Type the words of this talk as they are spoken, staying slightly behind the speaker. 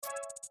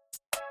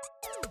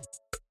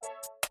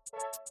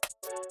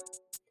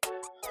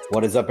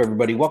What is up,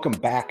 everybody? Welcome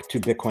back to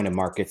Bitcoin and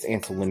Markets.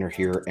 Ansel Linner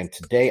here, and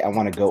today I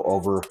want to go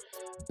over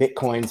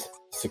Bitcoin's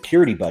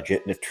security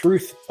budget, the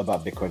truth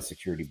about Bitcoin's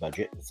security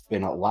budget. It's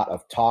been a lot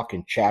of talk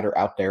and chatter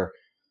out there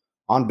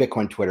on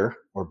Bitcoin Twitter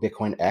or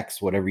Bitcoin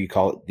X, whatever you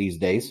call it these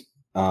days.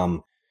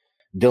 Dylan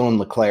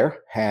LeClaire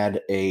had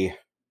a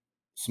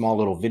small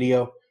little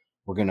video.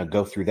 We're going to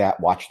go through that,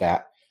 watch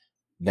that.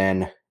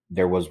 Then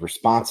there was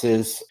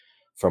responses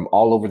from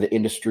all over the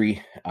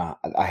industry.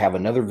 I have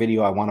another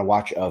video I want to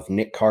watch of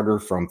Nick Carter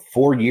from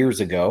 4 years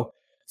ago.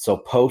 So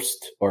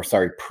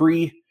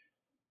pre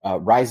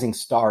Rising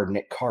Star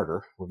Nick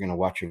Carter. We're going to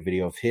watch a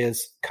video of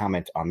his,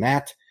 comment on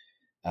that.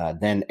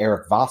 Then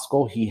Eric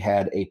Voskuil, he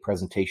had a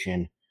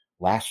presentation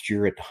last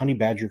year at the Honey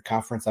Badger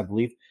conference, I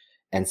believe.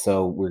 And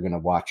so we're going to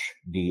watch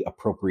the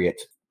appropriate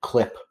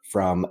clip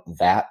from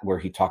that where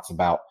he talks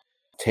about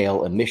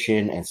tail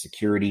emission and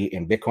security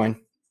in Bitcoin.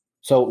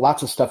 So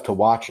lots of stuff to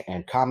watch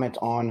and comment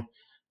on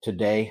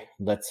today.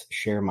 Let's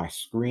share my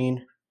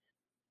screen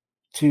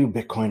to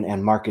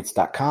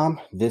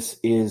bitcoinandmarkets.com. This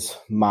is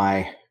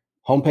my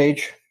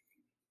homepage.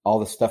 All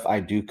the stuff I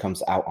do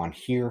comes out on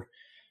here.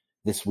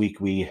 This week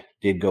we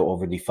did go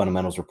over the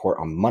fundamentals report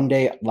on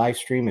Monday live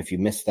stream. If you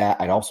missed that,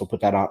 I'd also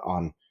put that out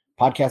on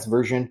podcast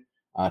version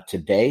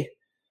today.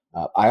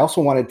 I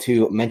also wanted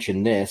to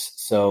mention this.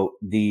 So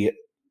we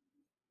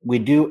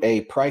do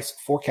a price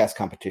forecast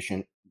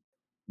competition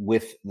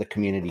with the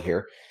community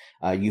here.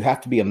 You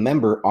have to be a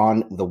member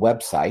on the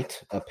website,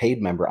 a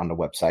paid member on the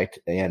website,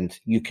 and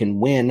you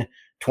can win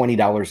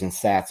 $20 in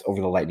sats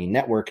over the Lightning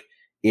Network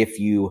if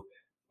you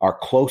are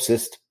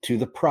closest to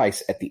the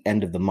price at the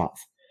end of the month.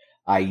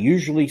 I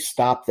usually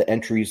stop the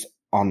entries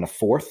on the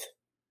 4th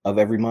of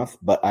every month,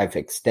 but I've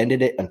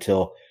extended it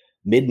until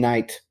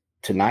midnight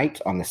tonight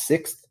on the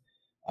 6th.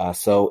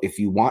 So if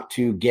you want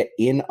to get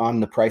in on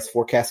the price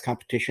forecast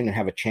competition and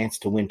have a chance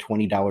to win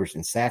 $20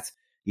 in sats,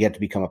 you have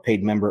to become a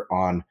paid member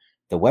on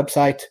the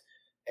website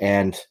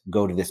and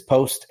go to this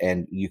post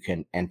and you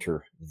can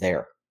enter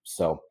there.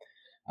 So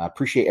I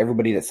appreciate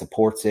everybody that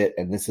supports it.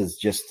 And this is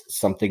just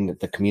something that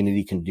the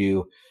community can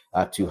do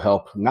to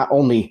help not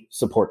only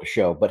support the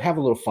show, but have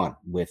a little fun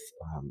with,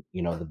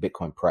 the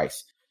Bitcoin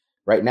price.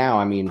 Right now,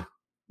 I mean,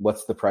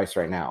 what's the price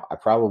right now? I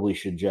probably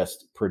should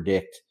just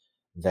predict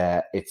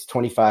that it's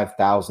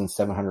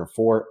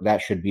 25,704.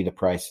 That should be the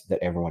price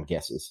that everyone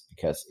guesses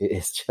because it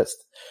is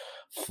just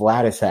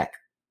flat as heck.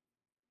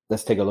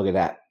 Let's take a look at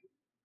that.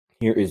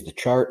 Here is the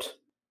chart.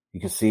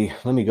 You can see,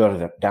 let me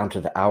go down to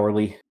the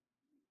hourly.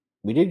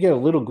 We did get a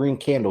little green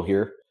candle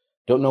here.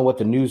 Don't know what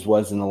the news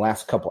was in the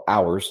last couple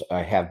hours.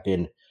 I have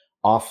been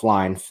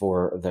offline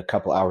for the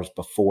couple hours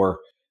before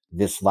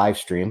this live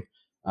stream,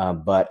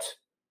 but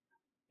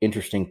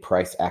interesting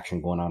price action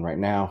going on right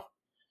now.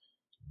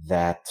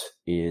 That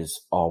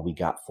is all we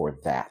got for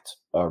that.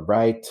 All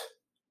right,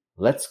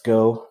 let's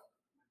go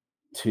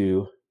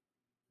to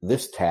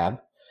this tab.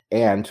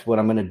 And what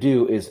I'm going to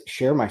do is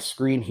share my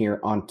screen here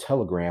on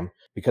Telegram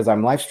because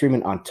I'm live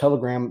streaming on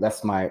Telegram.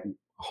 That's my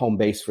home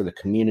base for the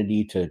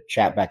community to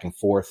chat back and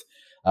forth.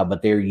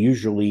 But they're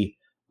usually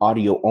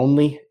audio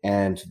only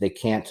and they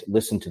can't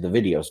listen to the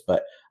videos.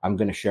 But I'm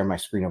going to share my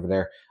screen over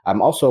there.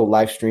 I'm also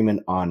live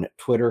streaming on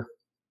Twitter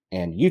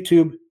and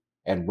YouTube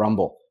and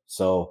Rumble.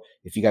 So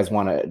if you guys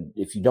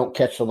if you don't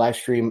catch the live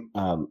stream,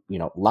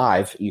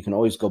 live, you can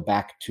always go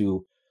back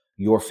to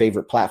your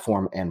favorite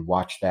platform and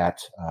watch that.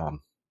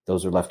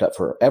 Those are left up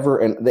forever.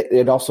 And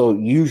it also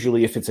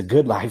usually, if it's a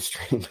good live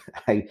stream,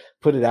 I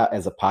put it out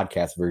as a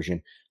podcast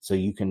version. So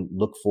you can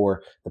look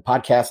for the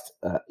podcast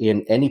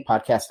in any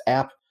podcast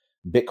app,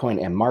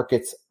 Bitcoin and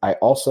Markets. I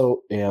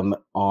also am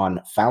on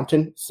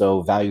Fountain.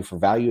 So value for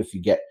value. If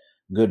you get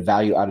good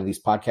value out of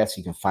these podcasts,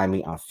 you can find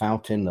me on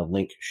Fountain. The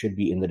link should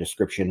be in the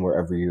description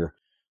wherever you're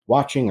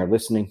watching or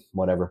listening,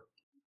 whatever.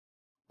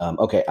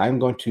 Okay, I'm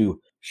going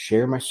to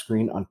share my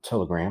screen on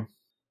Telegram.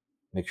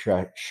 Make sure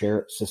I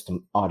share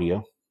system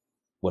audio.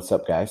 What's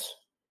up, guys?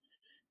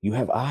 You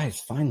have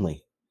eyes,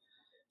 finally.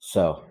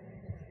 So,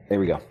 there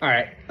we go. All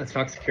right, let's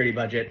talk security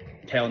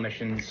budget, tail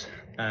emissions,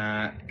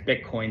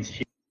 Bitcoin's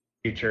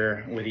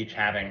future with each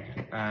halving.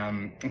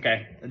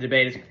 Okay, the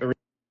debate has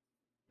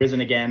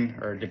arisen again,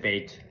 or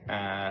debate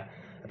about,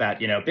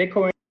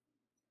 Bitcoin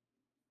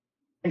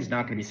is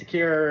not going to be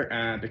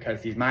secure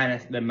because the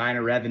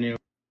miner revenue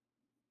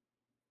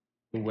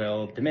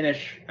will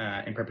diminish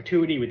in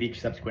perpetuity with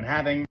each subsequent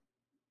halving.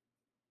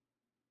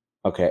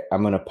 Okay,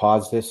 I'm going to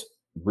pause this,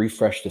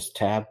 refresh this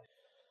tab.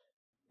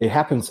 It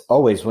happens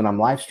always when I'm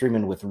live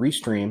streaming with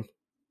Restream.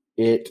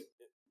 It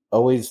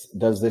always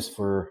does this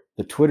for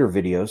the Twitter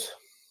videos,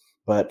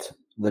 but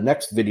the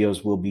next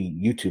videos will be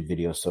YouTube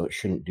videos, so it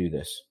shouldn't do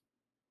this.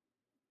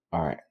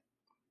 All right,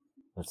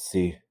 let's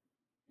see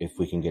if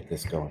we can get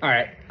this going. All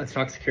right, let's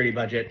talk security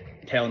budget,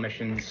 tail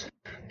emissions,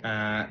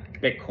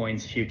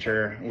 Bitcoin's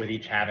future with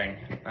each halving.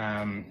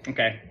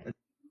 Okay.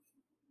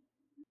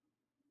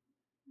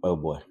 Oh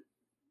boy.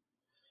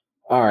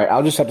 All right,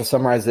 I'll just have to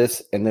summarize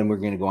this, and then we're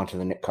going to go on to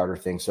the Nick Carter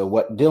thing. So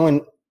what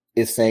Dylan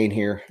is saying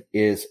here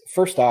is,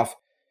 first off,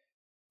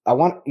 I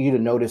want you to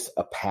notice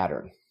a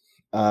pattern.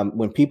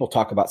 when people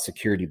talk about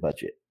security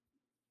budget,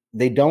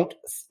 they don't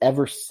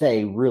ever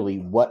say really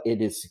what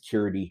it is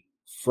security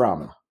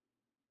from.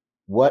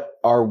 What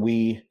are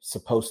we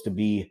supposed to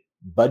be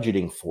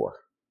budgeting for?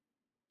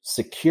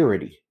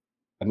 Security.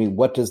 I mean,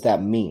 what does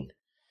that mean?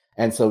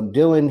 And so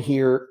Dylan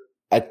here,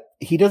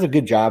 he does a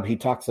good job. He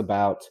talks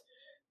about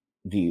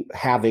the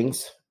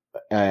halvings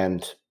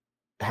and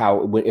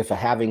how if a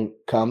halving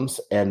comes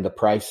and the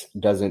price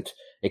doesn't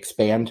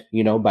expand,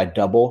 by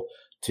double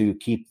to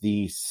keep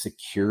the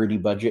security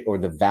budget or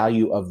the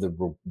value of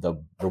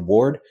the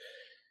reward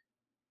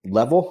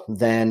level,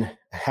 then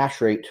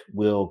hash rate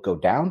will go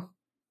down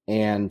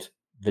and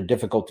the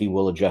difficulty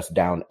will adjust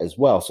down as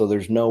well. So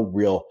there's no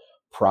real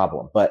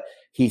problem, but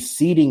he's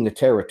seeding the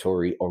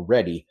territory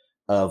already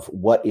of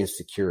what is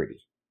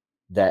security,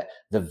 that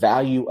the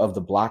value of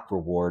the block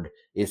reward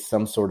is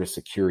some sort of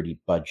security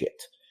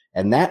budget.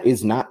 And that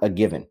is not a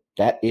given.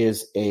 That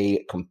is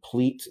a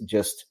complete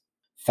just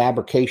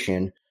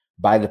fabrication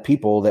by the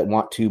people that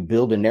want to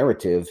build a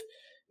narrative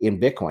in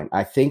Bitcoin.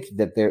 I think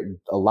that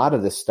a lot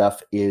of this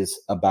stuff is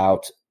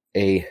about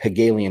a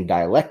Hegelian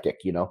dialectic.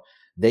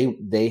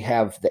 They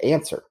have the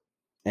answer.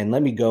 And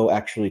let me go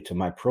actually to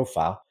my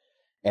profile.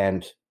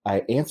 And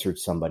I answered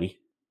somebody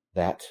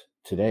that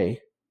today.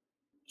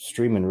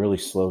 Streaming really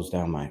slows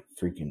down my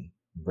freaking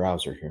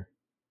browser here.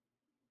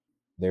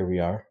 There we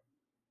are.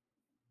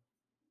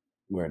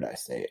 Where did I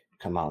say it?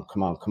 Come on.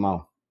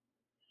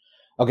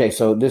 Okay,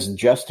 so this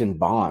Justin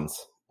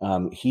Bonds,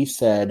 he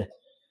said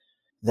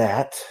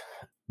that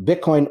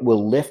Bitcoin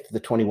will lift the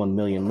 21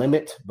 million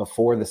limit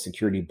before the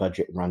security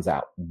budget runs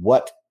out.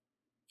 What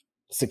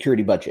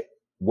security budget?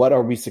 What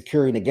are we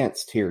securing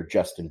against here,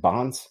 Justin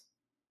Bonds?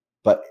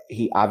 But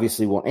he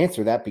obviously won't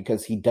answer that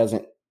because he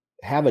doesn't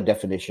have a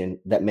definition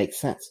that makes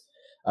sense.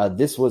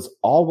 This was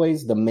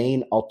always the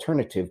main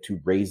alternative to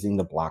raising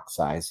the block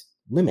size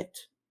limit.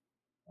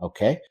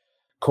 Okay.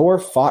 Core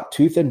fought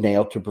tooth and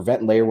nail to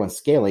prevent layer one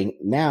scaling.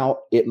 Now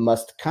it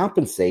must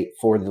compensate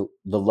for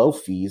the low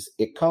fees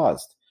it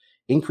caused.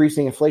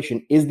 Increasing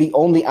inflation is the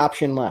only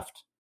option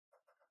left.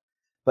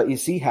 But you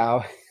see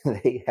how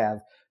they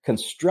have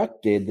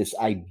constructed this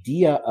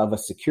idea of a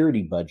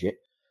security budget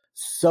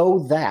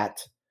so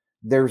that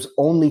there's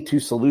only two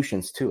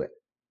solutions to it.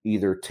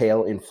 Either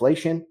tail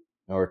inflation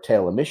or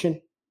tail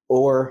emission,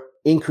 or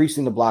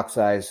increasing the block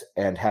size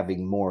and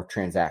having more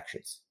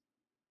transactions.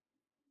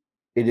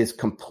 It is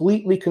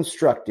completely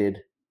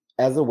constructed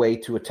as a way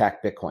to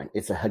attack Bitcoin.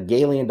 It's a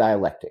Hegelian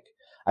dialectic.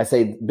 I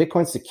say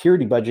Bitcoin's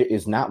security budget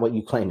is not what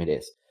you claim it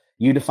is.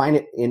 You define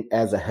it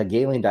as a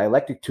Hegelian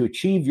dialectic to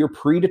achieve your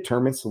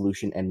predetermined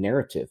solution and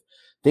narrative.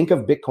 Think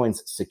of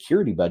Bitcoin's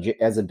security budget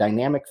as a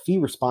dynamic fee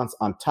response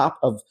on top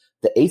of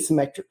the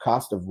asymmetric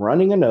cost of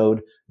running a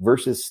node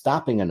versus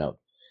stopping a node.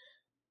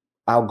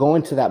 I'll go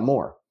into that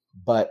more,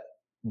 but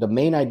the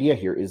main idea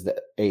here is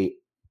that a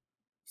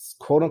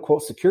quote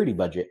unquote security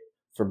budget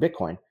for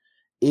Bitcoin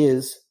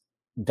is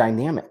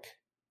dynamic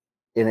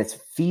and it's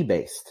fee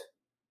based,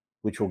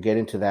 which we'll get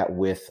into that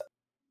with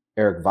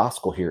Eric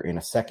Voskuil here in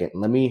a second.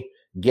 Let me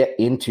get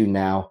into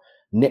now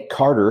Nick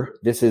Carter.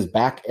 This is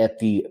back at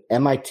the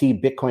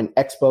MIT Bitcoin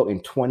Expo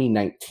in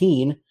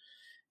 2019,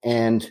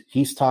 and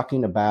he's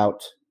talking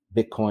about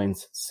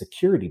Bitcoin's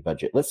security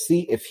budget. Let's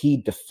see if he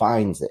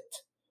defines it.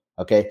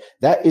 Okay,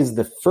 that is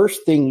the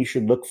first thing you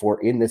should look for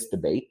in this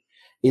debate,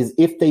 is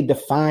if they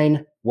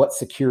define what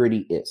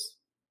security is.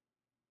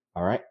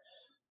 All right,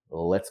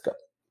 let's go.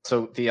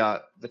 So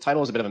the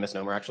title is a bit of a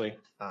misnomer, actually.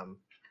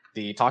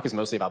 The talk is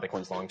mostly about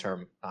Bitcoin's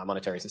long-term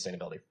monetary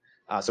sustainability.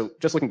 So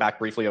just looking back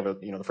briefly over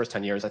the first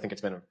 10 years, I think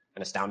it's been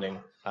an astounding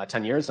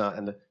 10 years.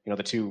 And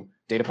the two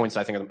data points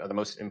I think are the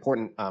most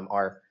important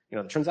are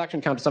the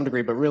transaction count to some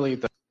degree, but really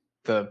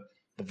the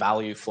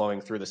value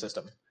flowing through the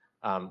system,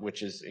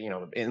 which is in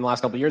the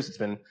last couple of years it's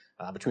been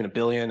between $1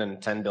 billion and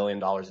 $10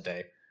 billion a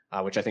day,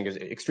 which I think is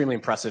extremely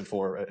impressive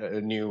for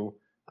a new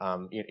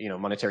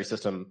monetary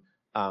system.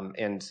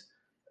 And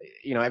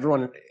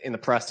everyone in the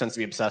press tends to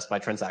be obsessed by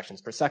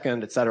transactions per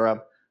second, et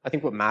cetera. I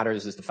think what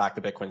matters is the fact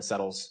that Bitcoin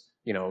settles,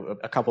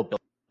 a couple $1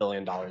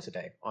 billion a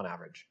day on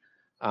average.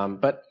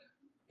 But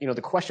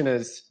the question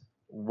is,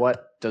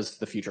 what does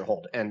the future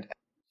hold? And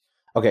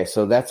okay,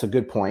 so that's a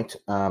good point.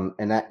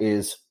 And that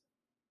is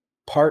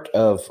part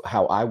of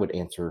how I would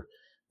answer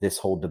this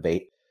whole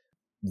debate.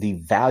 The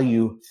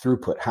value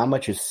throughput, how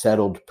much is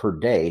settled per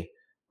day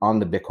on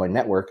the Bitcoin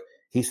network?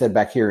 He said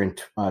back here in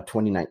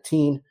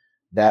 2019,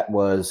 that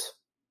was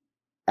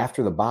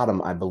after the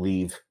bottom, I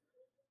believe,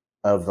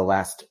 of the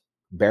last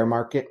bear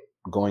market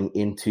going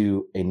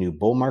into a new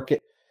bull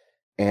market,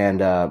 and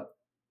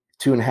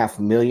 2.5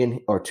 million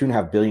or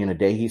 2.5 billion a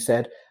day, he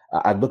said.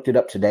 I looked it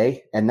up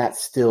today, and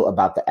that's still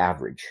about the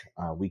average.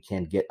 We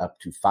can get up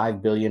to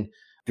 5 billion.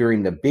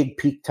 During the big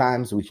peak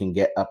times, we can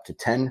get up to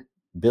 10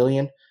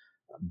 billion,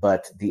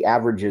 but the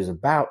average is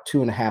about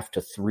 2.5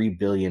 to 3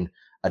 billion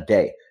a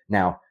day.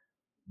 Now,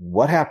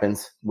 what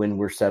happens when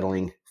we're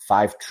settling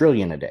 5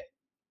 trillion a day?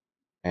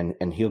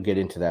 And he'll get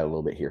into that a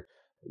little bit here.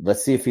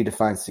 Let's see if he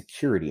defines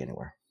security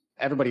anywhere.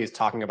 Everybody is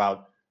talking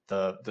about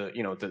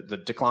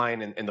the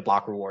decline in the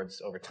block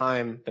rewards over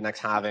time. The next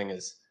halving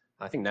is,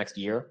 I think, next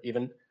year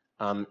even,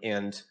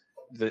 and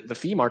the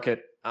fee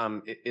market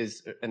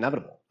is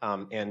inevitable,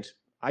 and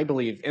I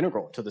believe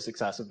integral to the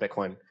success of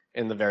Bitcoin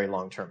in the very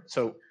long term.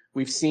 So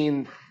we've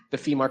seen the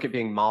fee market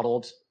being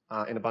modeled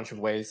in a bunch of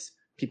ways.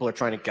 People are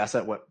trying to guess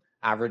at what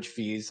average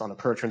fees on a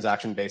per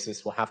transaction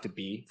basis will have to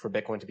be for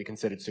Bitcoin to be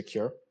considered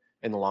secure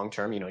in the long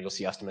term. You'll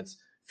see estimates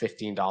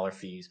 $15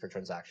 fees per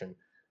transaction,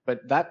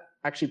 but that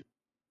actually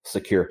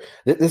secure.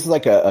 This is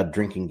like a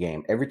drinking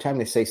game. Every time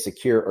they say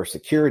secure or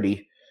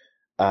security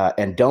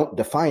and don't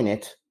define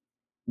it,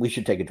 we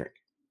should take a drink.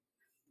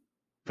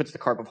 Puts the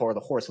cart before the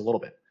horse a little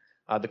bit.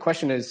 The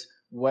question is,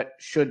 what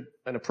should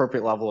an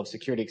appropriate level of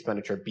security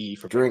expenditure be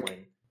for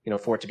Bitcoin,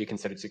 for it to be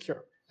considered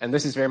secure? And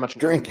this is very much a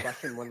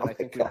question, one that I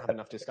think we don't have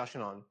enough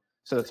discussion on.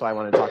 So that's why I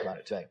wanted to talk about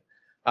it today.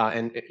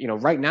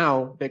 Right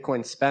now,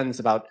 Bitcoin spends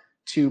about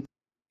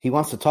He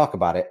wants to talk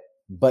about it,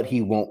 but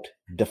he won't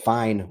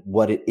define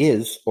what it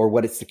is or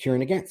what it's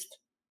securing against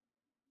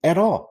at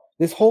all.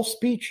 This whole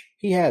speech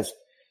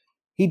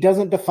he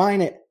doesn't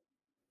define it.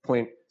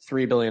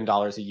 $0.3 billion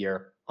a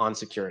year on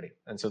security.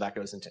 And so that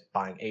goes into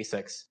buying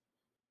ASICs.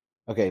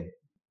 Okay.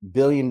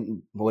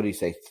 Billion, what did he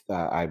say?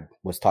 I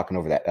was talking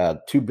over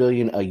that. 2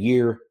 billion a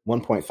year,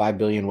 1.5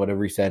 billion,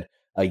 whatever he said,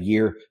 a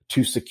year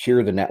to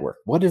secure the network.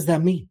 What does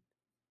that mean?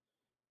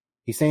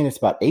 He's saying it's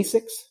about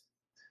ASICs?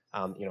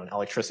 And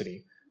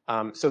electricity.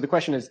 So the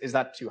question is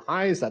that too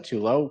high? Is that too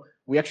low?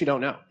 We actually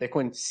don't know.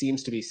 Bitcoin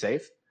seems to be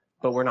safe,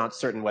 but we're not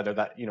certain whether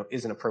that,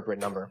 is an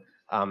appropriate number.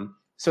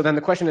 So then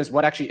the question is,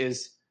 what actually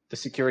is the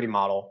security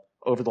model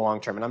over the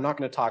long term? And I'm not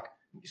going to talk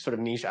sort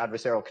of niche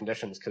adversarial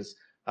conditions because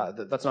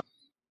that's not.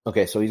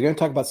 Okay, so he's going to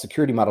talk about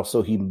security model,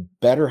 so he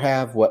better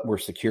have what we're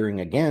securing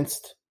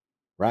against,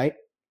 right?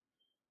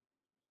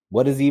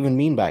 What does he even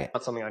mean by it?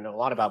 Not something I know a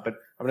lot about, but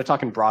I'm going to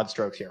talk in broad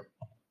strokes here.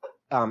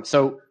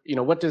 So,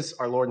 what does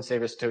our Lord and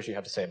Savior Satoshi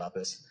have to say about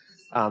this?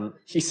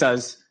 He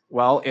says,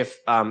 well, if,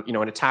 an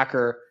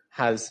attacker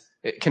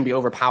can be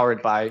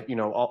overpowered by,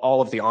 all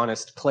of the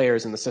honest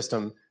players in the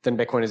system, then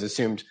Bitcoin is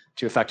assumed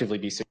to effectively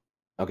be secure.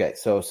 Okay,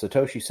 so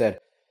Satoshi said,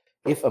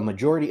 if a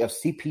majority of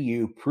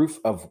CPU proof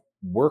of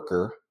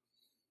worker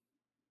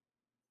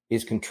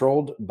is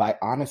controlled by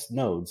honest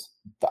nodes,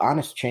 the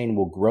honest chain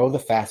will grow the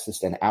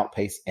fastest and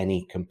outpace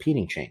any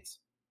competing chains.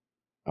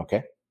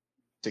 Okay.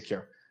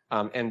 Secure.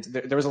 And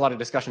there was a lot of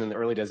discussion in the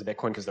early days of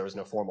Bitcoin because there was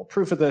no formal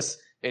proof of this.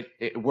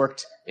 It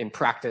worked in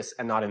practice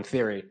and not in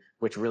theory,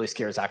 which really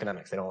scares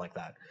academics. They don't like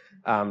that.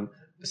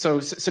 So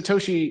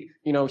Satoshi,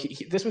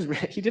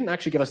 he didn't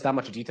actually give us that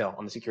much detail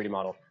on the security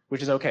model,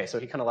 which is okay. So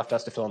he kind of left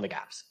us to fill in the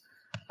gaps.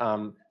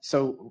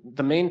 So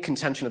the main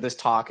contention of this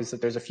talk is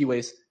that there's a few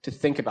ways to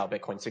think about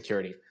Bitcoin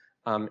security.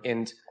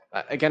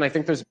 Again, I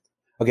think there's.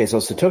 Okay, so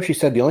Satoshi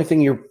said the only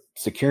thing you're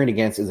securing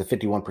against is a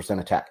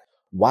 51% attack.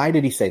 Why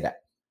did he say that?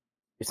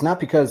 It's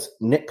not because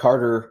Nick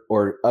Carter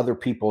or other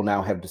people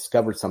now have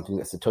discovered something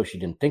that Satoshi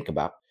didn't think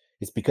about.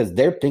 It's because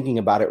they're thinking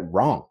about it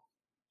wrong.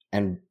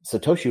 And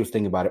Satoshi was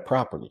thinking about it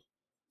properly.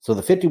 So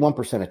the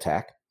 51%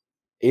 attack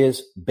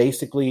is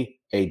basically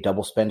a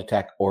double spend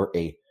attack or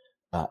a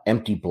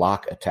empty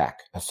block attack,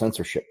 a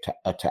censorship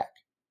attack.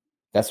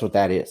 That's what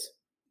that is.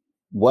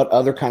 What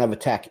other kind of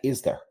attack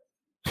is there?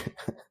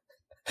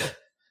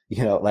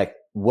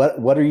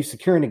 What are you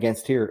securing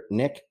against here,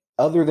 Nick,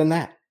 other than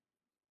that?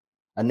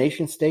 A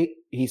nation state,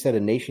 he said a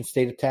nation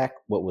state attack.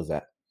 What was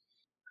that?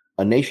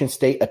 A nation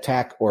state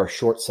attack or a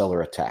short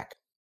seller attack.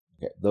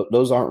 Okay,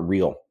 those aren't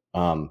real.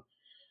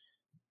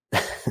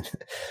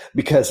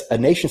 Because a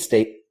nation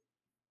state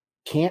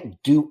can't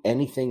do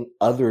anything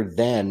other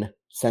than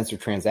censor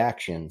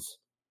transactions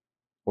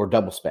or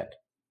double spend.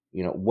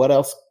 What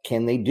else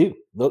can they do?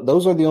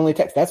 Those are the only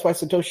attacks. That's why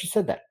Satoshi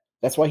said that.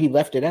 That's why he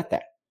left it at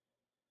that.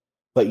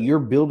 But you're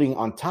building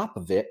on top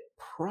of it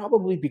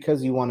probably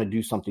because you want to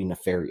do something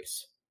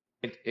nefarious.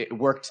 It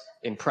worked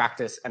in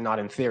practice and not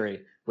in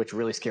theory, which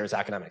really scares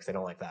academics. They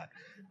don't like that.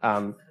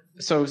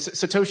 So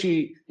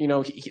Satoshi,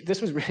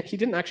 he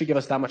didn't actually give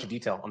us that much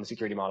detail on the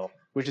security model,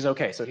 which is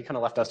okay. So he kind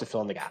of left us to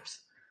fill in the gaps.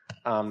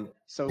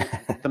 So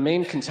the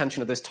main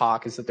contention of this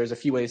talk is that there's a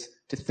few ways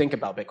to think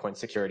about Bitcoin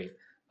security.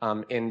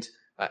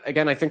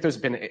 Again, I think there's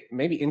been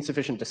maybe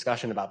insufficient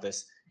discussion about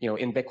this,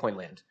 in Bitcoin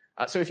land.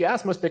 So if you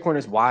ask most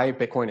Bitcoiners why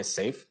Bitcoin is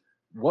safe,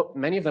 what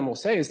many of them will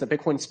say is that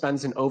Bitcoin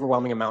spends an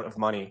overwhelming amount of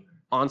money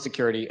on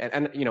security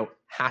and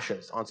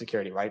hashes on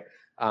security, right?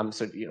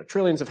 So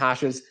trillions of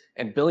hashes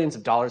and billions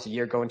of dollars a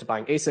year go into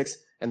buying ASICs,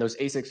 and those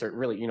ASICs are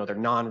really, they're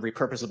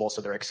non-repurposable,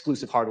 so they're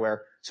exclusive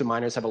hardware. So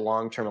miners have a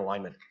long-term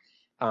alignment.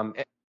 But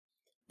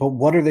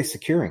what are they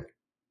securing?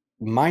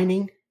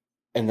 Mining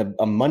and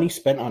the money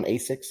spent on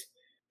ASICs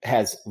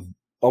has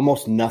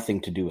almost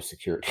nothing to do with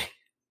security.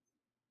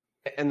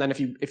 And then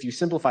if you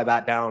simplify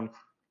that down,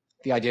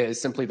 the idea is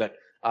simply that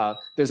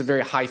there's a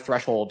very high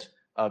threshold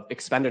of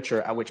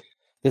expenditure at which.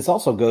 This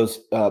also goes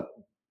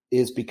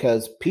is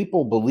because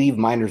people believe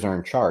miners are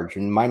in charge,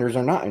 and miners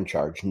are not in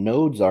charge.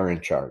 Nodes are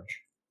in charge.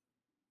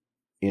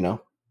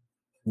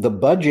 The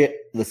budget,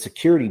 the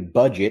security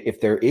budget, if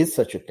there is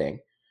such a thing,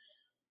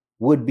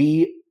 would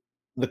be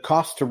the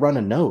cost to run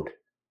a node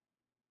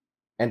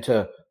and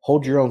to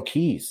hold your own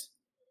keys.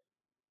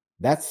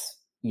 That's,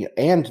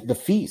 and the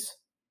fees,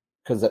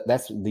 because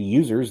that's the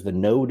users, the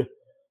node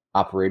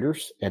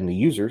operators and the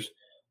users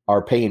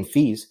are paying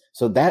fees.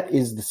 So that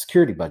is the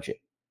security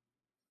budget.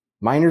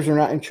 Miners are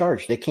not in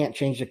charge. They can't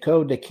change the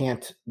code. They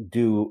can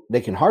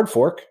hard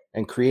fork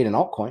and create an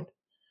altcoin,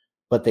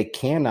 but they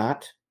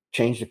cannot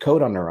change the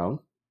code on their own.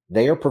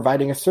 They are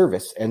providing a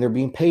service and they're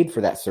being paid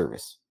for that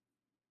service.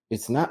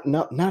 It's not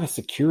a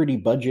security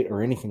budget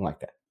or anything like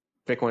that.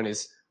 Bitcoin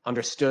is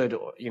understood,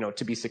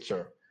 to be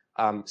secure.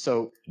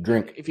 So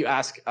drink. If you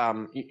ask,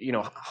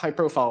 high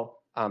profile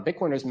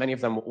Bitcoiners, many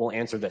of them will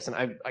answer this.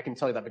 And I can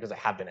tell you that because I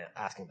have been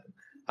asking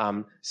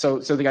them. So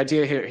the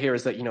idea here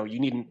is that, you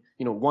need,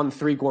 1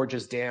 Three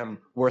Gorges dam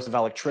worth of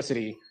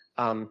electricity,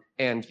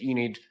 and you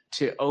need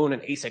to own an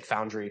ASIC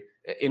foundry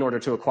in order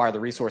to acquire the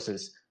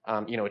resources,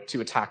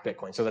 to attack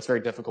Bitcoin. So that's very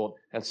difficult.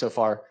 And so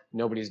far,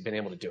 nobody's been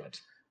able to do it.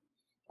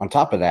 On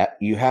top of that,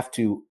 you have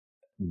to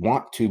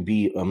want to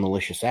be a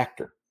malicious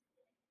actor.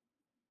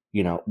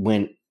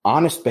 When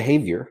honest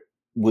behavior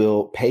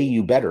will pay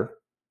you better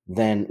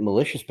than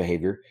malicious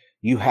behavior,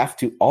 you have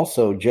to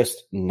also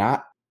just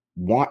not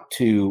want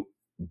to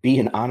be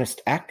an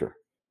honest actor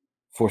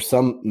for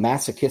some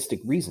masochistic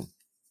reason,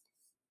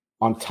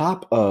 on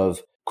top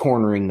of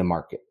cornering the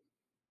market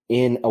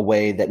in a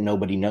way that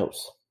nobody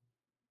knows.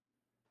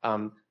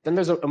 Then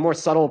there's a more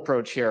subtle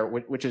approach here,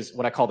 which is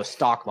what I call the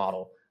stock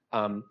model,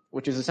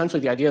 which is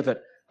essentially the idea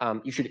that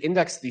you should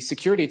index the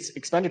security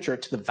expenditure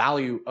to the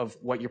value of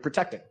what you're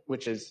protecting,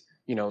 which is,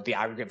 the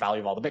aggregate value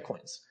of all the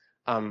Bitcoins.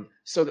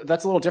 So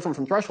that's a little different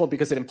from threshold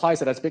because it implies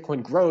that as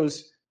Bitcoin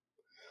grows.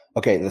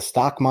 Okay, the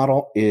stock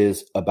model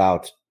is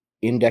about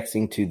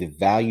indexing to the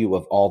value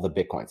of all the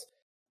Bitcoins.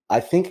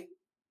 I think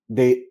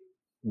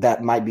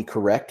that might be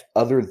correct,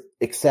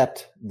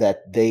 except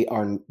that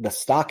the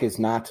stock is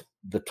not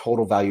the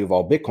total value of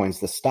all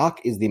Bitcoins. The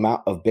stock is the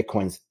amount of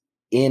Bitcoins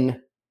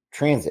in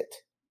transit.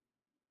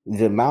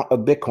 The amount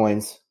of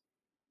Bitcoins,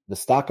 the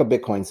stock of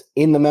Bitcoins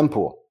in the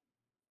mempool.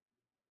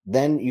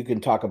 Then you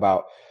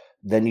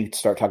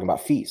start talking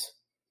about fees.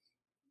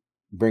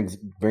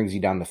 Brings you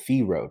down the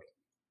fee road,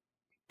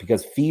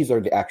 because fees are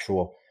the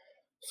actual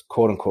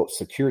quote unquote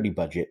security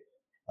budget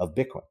of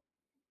Bitcoin.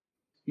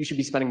 You should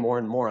be spending more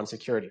and more on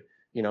security,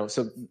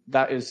 so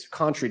that is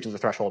contrary to the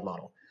threshold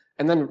model.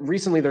 And then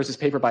recently there's this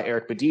paper by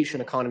Eric Badish,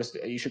 an economist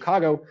at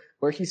Chicago,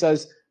 where he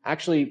says,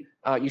 actually,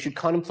 you should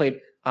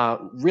contemplate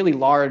really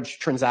large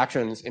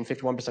transactions in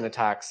 51%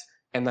 attacks,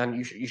 and then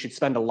you should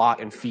spend a lot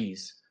in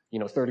fees.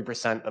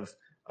 30%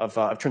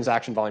 of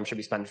transaction volume should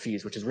be spent in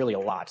fees, which is really a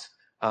lot.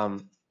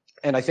 And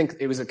I think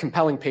it was a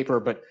compelling paper,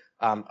 but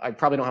I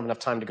probably don't have enough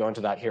time to go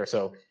into that here.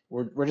 So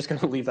we're just going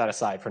to leave that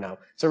aside for now.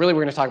 So really,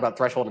 we're going to talk about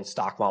threshold and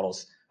stock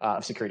models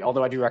of security,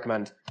 although I do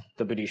recommend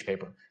the Badish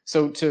paper.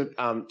 So to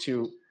talk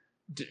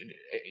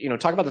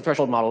about the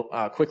threshold model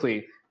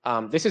quickly,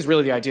 this is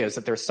really the idea, is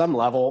that there's some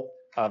level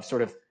of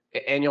sort of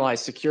annualized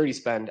security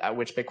spend at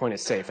which Bitcoin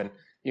is safe. And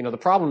the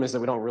problem is that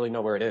we don't really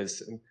know where it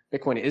is.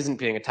 Bitcoin isn't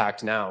being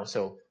attacked now,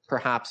 so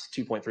perhaps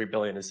 2.3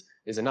 billion is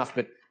enough.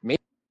 But maybe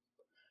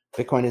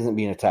Bitcoin isn't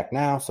being attacked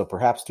now, so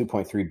perhaps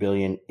 2.3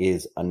 billion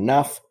is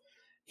enough.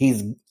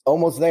 He's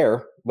almost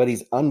there, but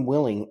he's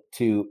unwilling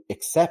to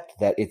accept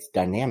that it's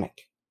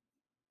dynamic.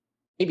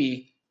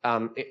 Maybe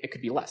it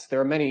could be less. There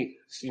are many,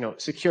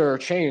 secure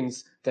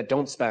chains that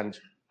don't spend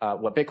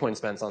what Bitcoin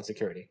spends on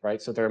security,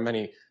 right? So there are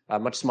many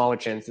much smaller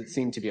chains that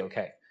seem to be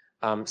okay.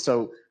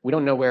 So we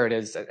don't know where it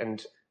is,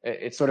 and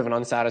it's sort of an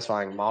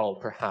unsatisfying model,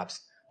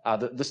 perhaps.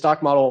 The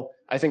stock model,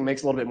 I think,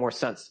 makes a little bit more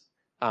sense.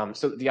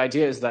 So the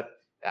idea is that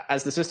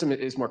as the system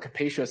is more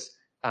capacious,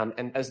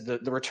 and as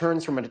the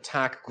returns from an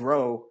attack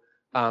grow,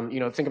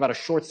 think about a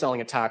short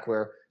selling attack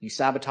where you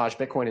sabotage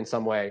Bitcoin in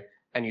some way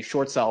and you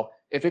short sell.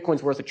 If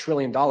Bitcoin's worth $1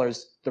 trillion,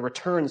 the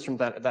returns from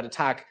that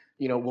attack,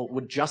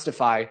 would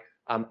justify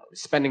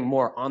spending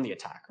more on the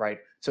attack, right?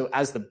 So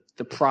as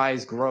the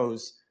prize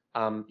grows,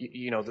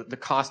 the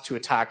cost to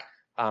attack,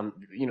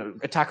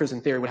 attackers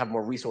in theory would have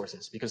more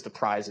resources because the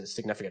prize is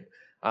significant.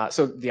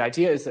 So the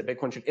idea is that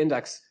Bitcoin should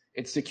index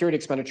its security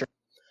expenditure.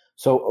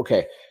 So,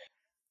 okay,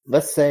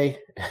 let's say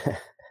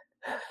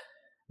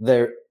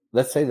the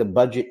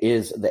budget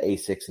is the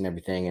ASICs and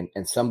everything,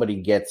 and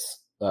somebody gets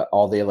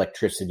all the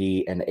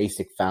electricity and the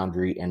ASIC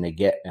foundry, and they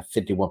get a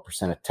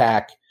 51%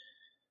 attack,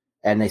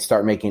 and they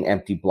start making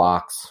empty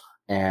blocks,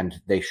 and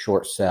they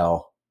short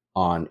sell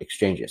on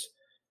exchanges.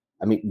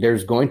 I mean,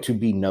 there's going to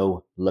be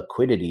no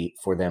liquidity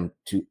for them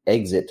to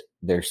exit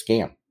their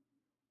scam.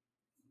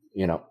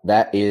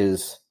 That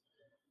is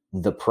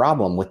the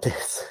problem with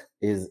this,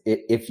 is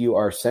if you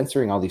are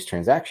censoring all these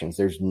transactions,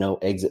 there's no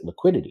exit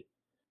liquidity.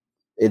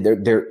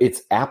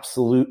 It's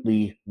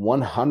absolutely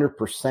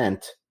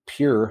 100%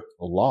 pure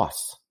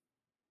loss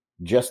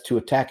just to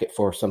attack it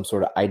for some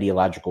sort of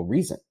ideological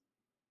reason.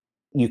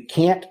 You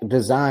can't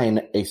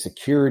design a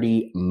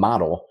security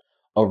model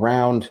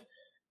around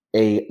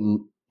a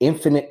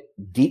infinite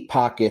deep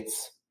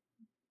pockets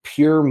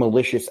pure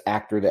malicious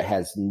actor that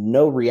has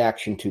no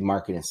reaction to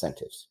market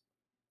incentives.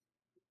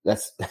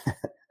 That's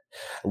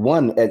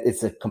one,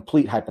 it's a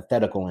complete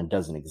hypothetical and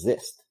doesn't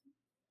exist.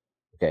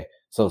 Okay,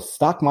 so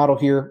stock model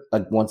here,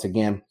 once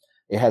again,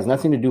 it has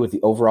nothing to do with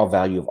the overall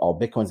value of all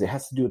Bitcoins. It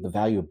has to do with the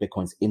value of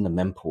Bitcoins in the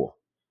mempool.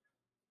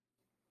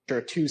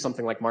 To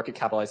something like market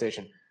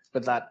capitalization.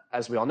 But that,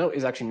 as we all know,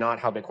 is actually not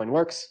how Bitcoin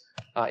works.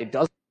 It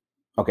does.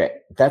 Okay,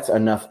 that's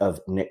enough of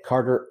Nick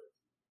Carter.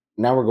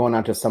 Now we're going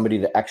on to somebody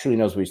that actually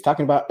knows what he's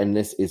talking about, and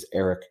this is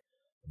Eric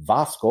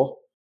Voskuil.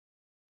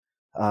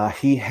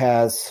 He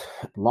has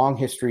long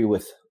history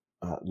with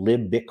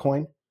Lib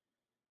Bitcoin,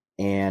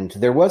 and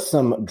there was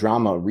some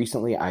drama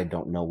recently. I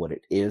don't know what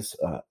it is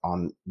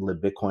on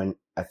Lib Bitcoin.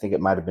 I think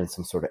it might have been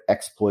some sort of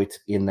exploit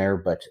in there,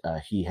 but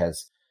he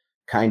has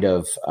kind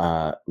of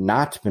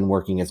not been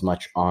working as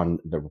much on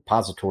the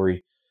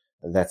repository.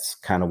 That's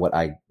kind of what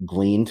I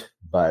gleaned.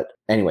 But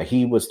anyway,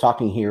 he was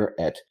talking here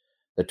at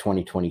the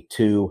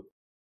 2022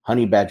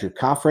 Honey Badger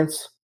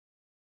Conference,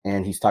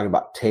 and he's talking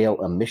about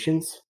tail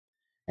emissions.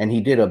 And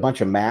he did a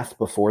bunch of math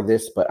before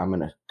this, but I'm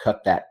going to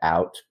cut that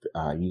out.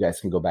 You guys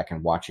can go back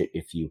and watch it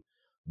if you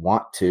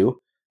want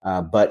to.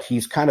 But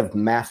he's kind of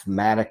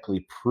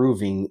mathematically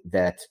proving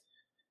that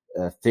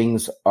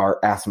things are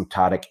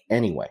asymptotic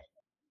anyway.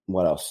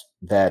 What else?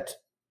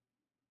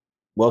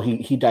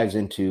 He dives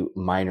into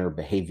miner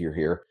behavior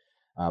here.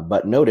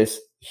 But notice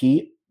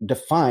he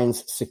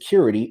defines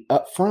security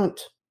up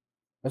front.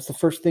 That's the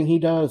first thing he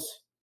does.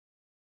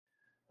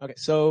 Okay,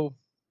 so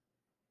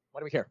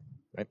why do we care,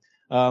 right?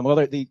 Well,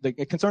 the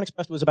concern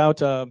expressed was about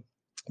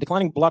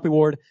declining block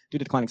reward due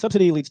to declining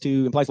subsidy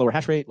implies lower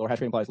hash rate. Lower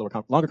hash rate implies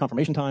longer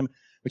confirmation time,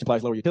 which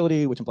implies lower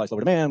utility, which implies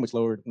lower demand, which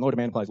lower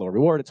demand implies lower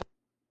reward, et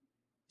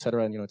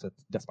cetera. And it's a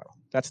death spiral.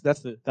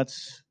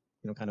 That's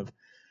kind of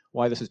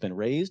why this has been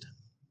raised.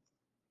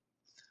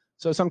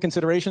 So some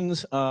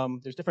considerations.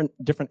 There's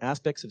different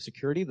aspects of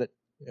security that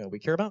we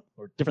care about,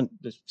 or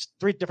there's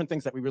three different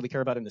things that we really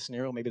care about in this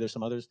scenario. Maybe there's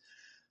some others.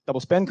 Double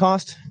spend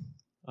cost.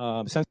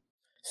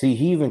 See,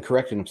 he even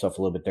corrected himself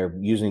a little bit there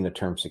using the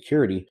term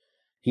security.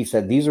 He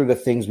said these are the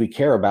things we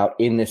care about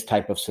in this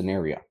type of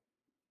scenario.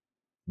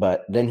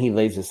 But then he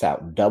lays this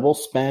out: double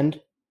spend,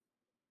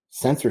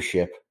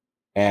 censorship,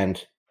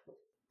 and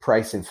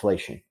price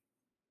inflation.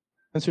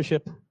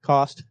 Censorship,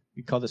 cost,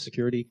 we call this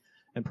security,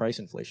 and price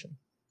inflation.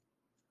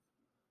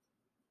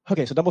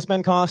 Okay, so double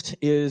spend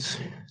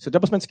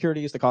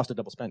security is the cost of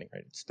double spending,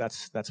 right?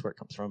 That's where it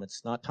comes from.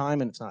 It's not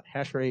time and it's not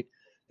hash rate.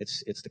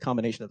 It's the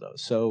combination of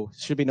those. So it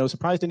should be no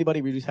surprise to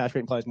anybody. Reduced hash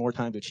rate implies more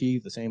time to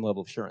achieve the same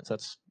level of assurance.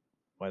 That's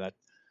why that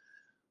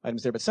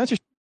item's there. But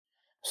censorship.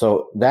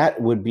 So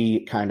that would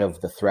be kind of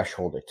the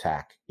threshold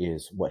attack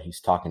is what he's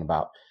talking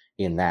about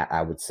in that,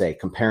 I would say,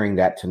 comparing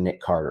that to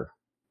Nick Carter.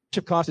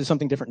 Chip cost is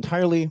something different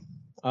entirely.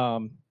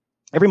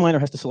 Every miner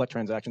has to select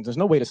transactions. There's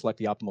no way to select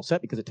the optimal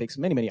set because it takes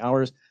many, many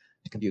hours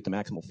to compute the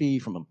maximal fee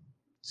from a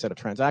set of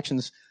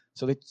transactions.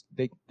 So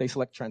they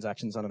select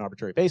transactions on an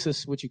arbitrary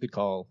basis, which you could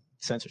call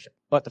censorship.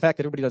 But the fact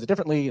that everybody does it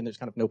differently and there's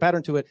kind of no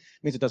pattern to it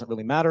means it doesn't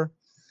really matter.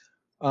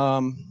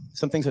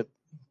 Some things that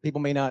people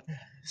may not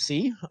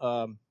see.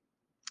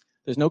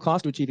 There's no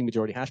cost to achieving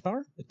majority hash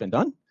power. It's been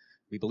done,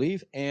 we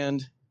believe,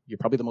 and you're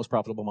probably the most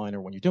profitable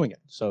miner when you're doing it.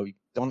 So you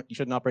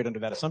shouldn't operate under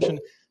that assumption.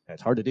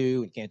 It's hard to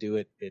do. You can't do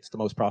it. It's the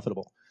most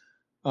profitable.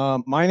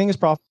 Mining is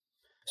profitable.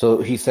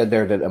 So he said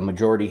there that a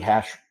majority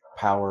hash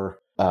power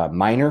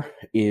miner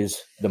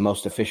is the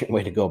most efficient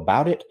way to go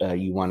about it.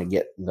 You want to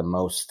get the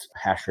most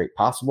hash rate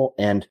possible,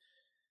 and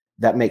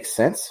that makes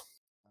sense.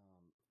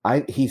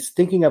 He's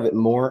thinking of it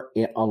more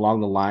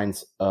along the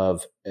lines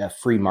of a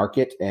free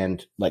market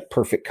and like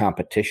perfect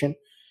competition.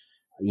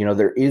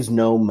 There is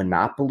no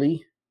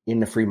monopoly in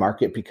the free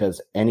market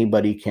because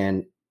anybody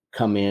can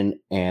come in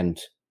and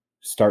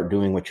start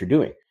doing what you're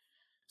doing.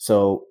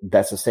 So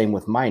that's the same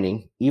with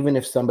mining. Even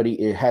if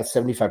somebody has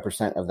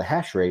 75% of the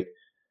hash rate,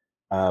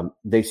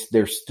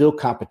 there's still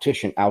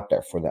competition out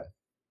there for them.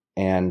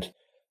 And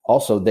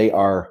also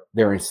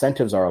their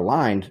incentives are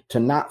aligned to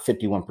not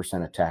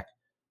 51% attack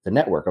the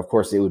network. Of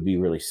course, it would be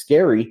really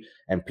scary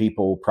and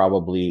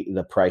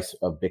the price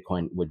of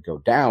Bitcoin would go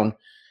down.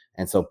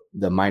 And so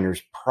the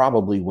miners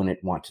probably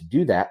wouldn't want to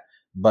do that.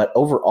 But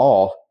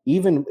overall,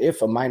 even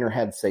if a miner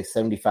had, say,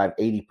 75,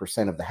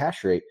 80% of the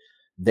hash rate,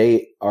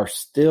 they are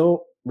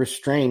still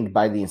restrained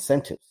by the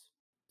incentives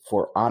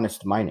for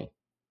honest mining.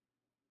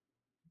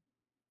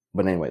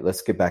 But anyway,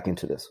 let's get back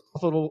into this.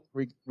 Profitable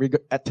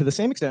to the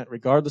same extent,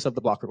 regardless of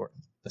the block reward.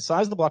 The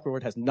size of the block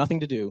reward has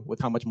nothing to do with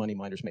how much money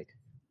miners make.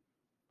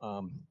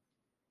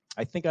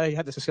 I think I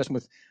had this discussion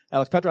with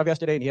Alex Petrov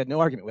yesterday, and he had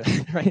no argument with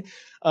it, right?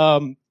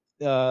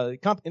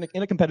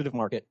 In a competitive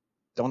market,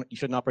 you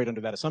shouldn't operate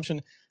under that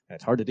assumption.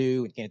 It's hard to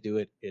do, and you can't do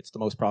it. It's the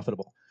most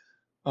profitable.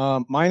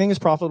 Mining is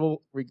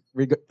profitable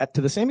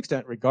to the same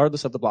extent,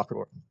 regardless of the block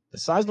reward. The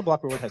size of the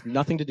block reward has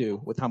nothing to do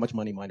with how much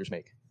money miners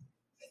make.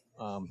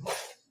 I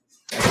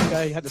think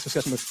I had this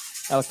discussion with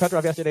Alex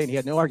Petrov yesterday, and he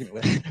had no argument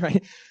with it,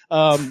 right?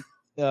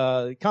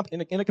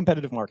 In a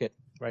competitive market,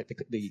 right,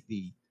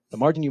 the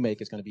margin you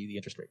make is going to be the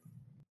interest rate.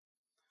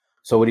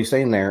 So what he's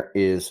saying there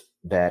is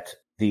that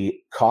the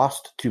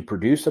cost to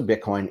produce a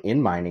Bitcoin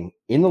in mining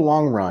in the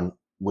long run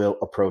will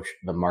approach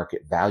the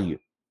market value.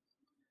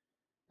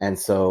 And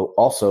so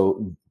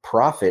also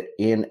profit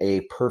in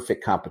a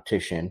perfect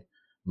competition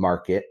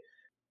market,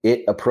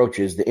 it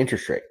approaches the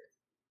interest rate.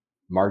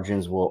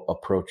 Margins will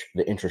approach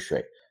the interest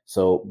rate.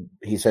 So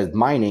he says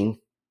mining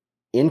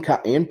in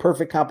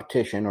perfect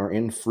competition or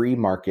in free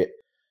market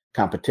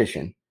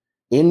competition,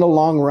 in the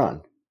long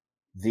run,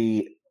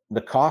 the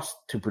cost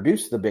to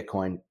produce the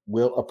Bitcoin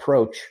will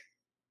approach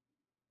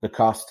the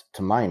cost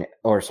to mine it,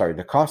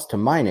 the cost to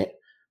mine it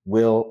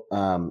will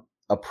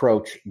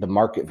approach the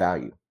market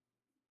value.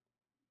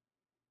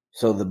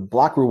 So the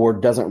block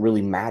reward doesn't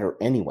really matter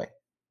anyway.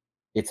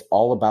 It's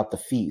all about the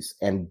fees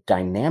and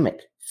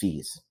dynamic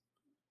fees.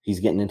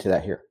 He's getting into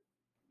that here.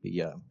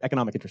 The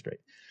economic interest rate.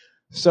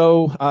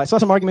 So I saw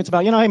some arguments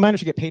about, hey, miners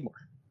should get paid more.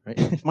 Right?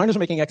 If miners are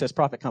making excess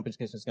profit,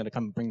 competition is going to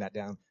come and bring that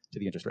down to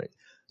the interest rate.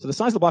 So the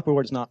size of the block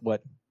reward is not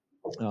what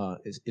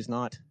is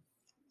not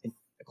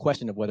a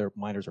question of whether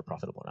miners are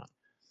profitable or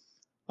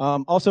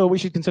not. Also, we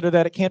should consider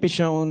that it can't be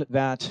shown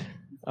that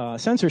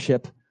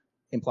censorship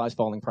implies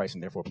falling price,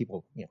 and therefore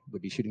people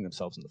would be shooting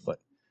themselves in the foot.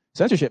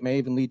 Censorship may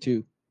even lead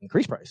to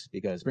increased price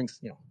because bring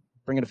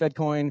in a Fed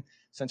coin,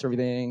 censor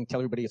everything, tell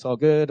everybody it's all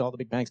good, all the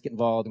big banks get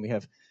involved, and we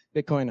have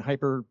Bitcoin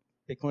hyper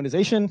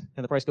Bitcoinization,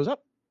 and the price goes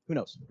up. Who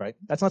knows, right?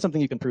 That's not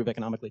something you can prove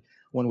economically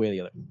one way or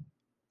the other.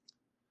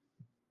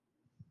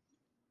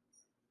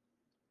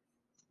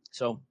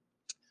 So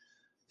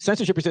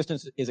censorship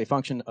resistance is a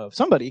function of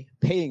somebody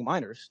paying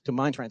miners to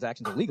mine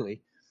transactions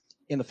illegally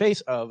in the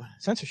face of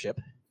censorship,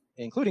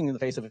 including in the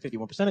face of a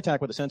 51%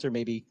 attack where the censor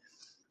may be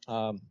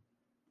not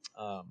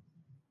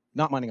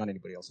mining on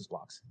anybody else's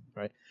blocks,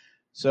 right?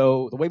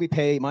 So the way we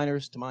pay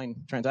miners to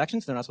mine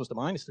transactions they're not supposed to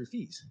mine is through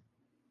fees.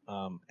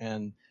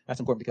 And that's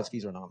important because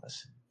fees are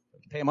anonymous. You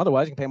can pay them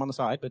otherwise, you can pay them on the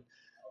side, but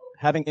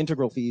having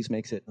integral fees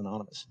makes it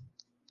anonymous.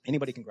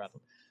 Anybody can grab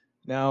them.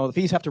 Now, the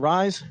fees have to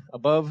rise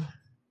above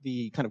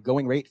the kind of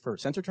going rate for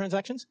censor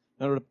transactions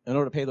in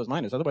order to pay those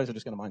miners. Otherwise, they're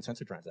just going to mine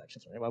censor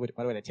transactions, right? Why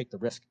would I take the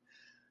risk?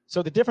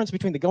 So the difference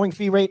between the going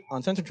fee rate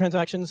on censor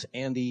transactions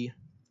and the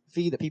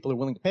fee that people are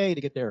willing to pay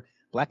to get their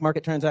black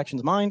market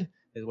transactions mined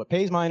is what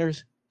pays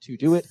miners to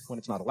do it when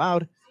it's not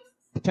allowed,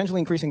 potentially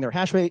increasing their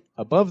hash rate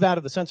above that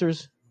of the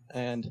censors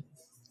and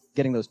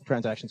getting those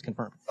transactions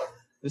confirmed.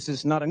 This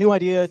is not a new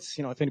idea. It's,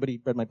 if anybody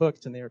read my book,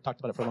 it's in there, talked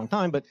about it for a long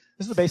time, but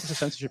this is the basis of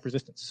censorship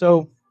resistance.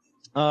 So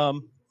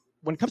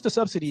when it comes to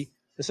subsidy,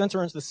 the censor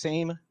earns the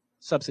same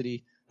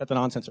subsidy that the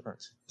non-censor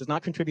earns. It does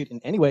not contribute in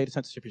any way to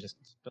censorship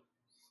resistance.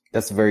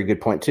 That's a very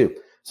good point, too.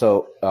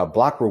 So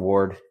block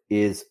reward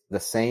is the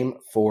same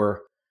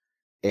for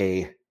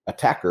a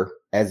attacker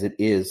as it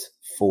is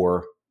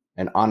for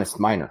an honest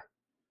miner.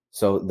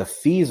 So the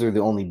fees are the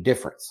only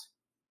difference.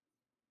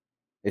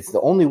 It's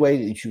the only way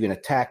that you can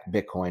attack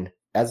Bitcoin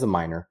as a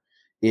miner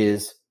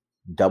is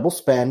double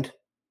spend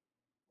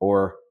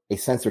or a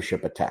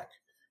censorship attack.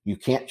 You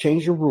can't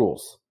change your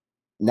rules.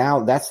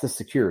 Now that's the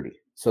security.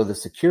 So the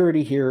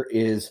security here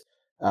is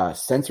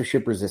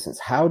censorship resistance.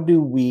 How do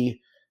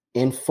we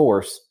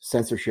enforce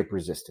censorship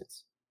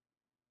resistance?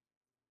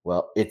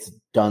 Well, it's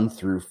done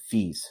through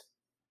fees,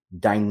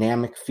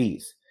 dynamic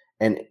fees.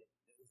 And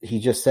he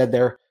just said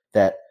there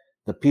that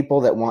the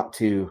people that want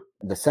to,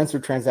 the censor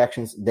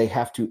transactions, they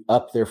have to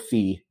up their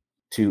fee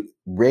to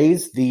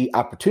raise the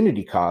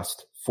opportunity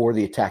cost for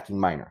the attacking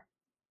miner.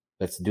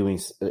 That's doing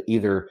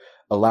either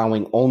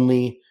allowing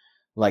only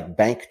like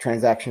bank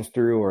transactions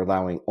through or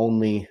allowing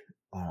only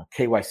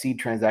KYC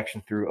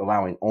transactions through,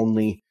 allowing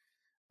only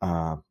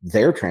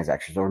their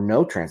transactions or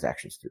no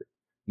transactions through.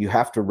 You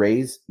have to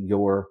raise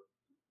your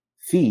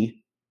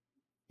fee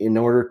in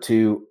order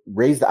to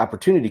raise the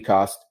opportunity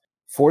cost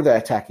for the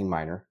attacking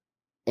miner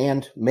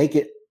and make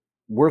it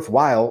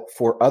worthwhile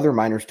for other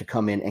miners to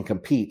come in and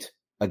compete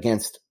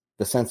against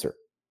the censor.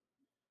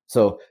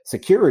 So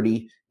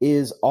security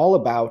is all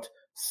about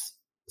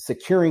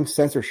securing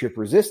censorship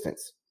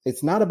resistance.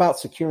 It's not about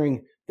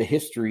securing the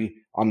history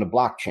on the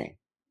blockchain.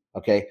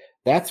 Okay,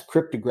 that's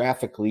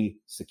cryptographically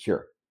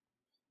secure.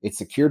 It's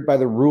secured by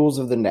the rules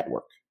of the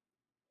network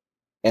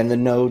and the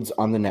nodes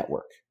on the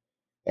network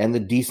and the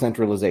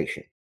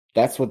decentralization.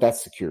 That's what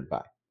that's secured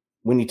by.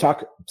 When you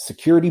talk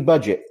security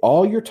budget,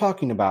 all you're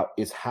talking about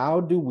is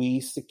how do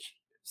we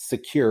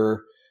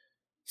secure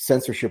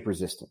censorship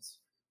resistance?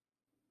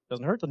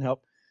 Doesn't hurt, doesn't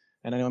help.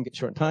 And I know I'm getting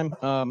short on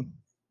time.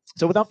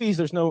 So without fees,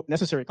 there's no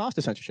necessary cost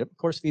to censorship. Of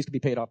course, fees can be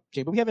paid off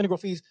chain, but we have integral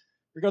fees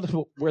regardless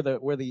of where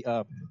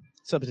the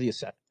subsidy is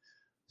set.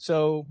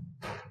 So,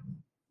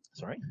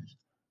 sorry.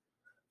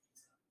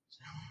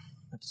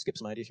 I have to skip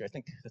some ideas here. I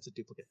think that's a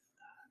duplicate.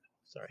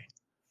 Sorry.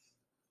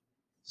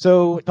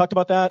 So we talked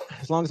about that.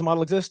 As long as the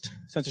model exists,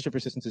 censorship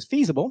resistance is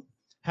feasible.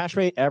 Hash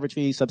rate, average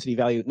fee, subsidy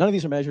value, none of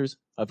these are measures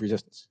of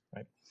resistance,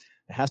 right?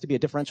 It has to be a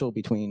differential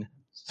between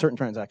certain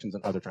transactions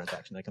and other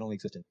transactions. That can only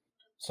exist in.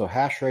 So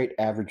hash rate,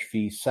 average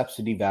fee,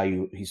 subsidy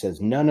value, he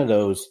says none of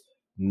those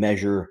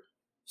measure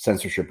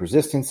censorship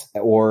resistance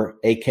or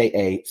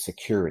AKA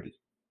security.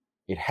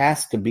 It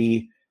has to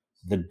be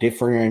the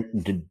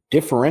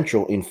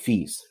differential in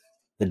fees.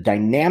 The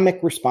dynamic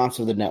response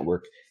of the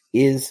network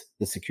is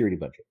the security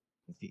budget.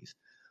 Fees.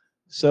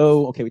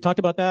 So, okay, we talked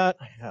about that.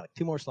 I have like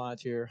 2 more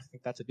slides here. I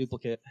think that's a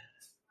duplicate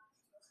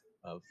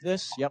of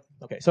this. Yep.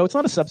 Okay, so it's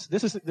not a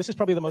this is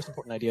probably the most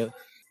important idea,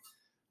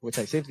 which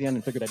I saved to the end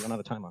and figured I'd run out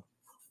of time on.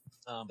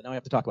 But now we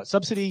have to talk about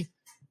subsidy.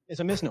 Is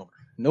a misnomer.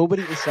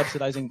 Nobody is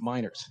subsidizing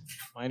miners.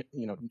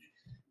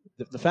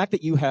 The fact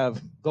that you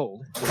have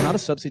gold is not a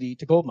subsidy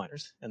to gold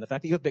miners, and the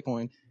fact that you have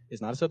Bitcoin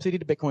is not a subsidy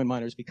to Bitcoin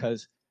miners,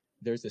 because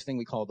there's this thing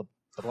we call the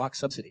block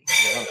subsidy.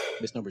 There are a lot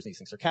of misnomers in these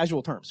things. They're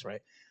casual terms,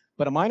 right?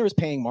 But a miner is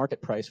paying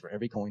market price for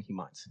every coin he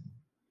mines.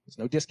 There's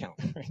no discount.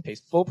 Right? He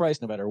pays full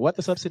price no matter what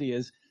the subsidy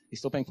is. He's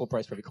still paying full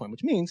price for every coin,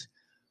 which means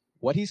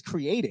what he's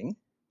creating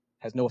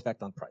has no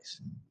effect on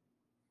price.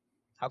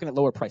 How can it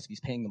lower price if he's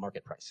paying the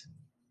market price,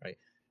 right?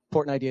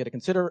 Important idea to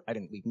consider. I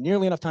didn't leave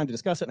nearly enough time to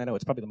discuss it, and I know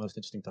it's probably the most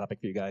interesting topic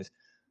for you guys.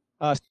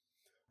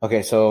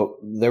 Okay, so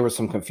there was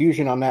some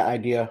confusion on that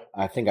idea.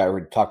 I think I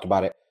already talked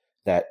about it,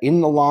 that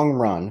in the long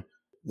run,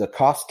 the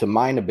cost to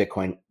mine a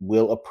Bitcoin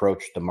will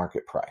approach the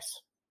market price.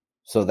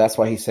 So that's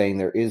why he's saying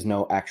there is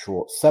no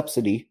actual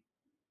subsidy,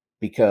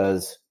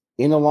 because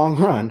in the long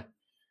run,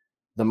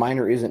 the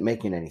miner isn't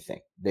making anything.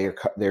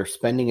 They're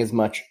spending as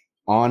much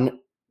on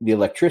the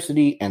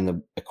electricity and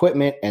the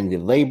equipment and the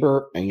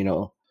labor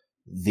and,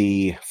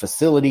 the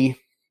facility,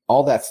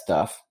 all that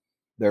stuff.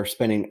 They're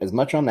spending as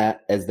much on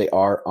that as they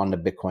are on the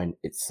Bitcoin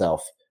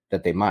itself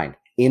that they mine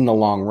in the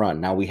long run.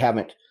 Now, we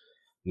haven't,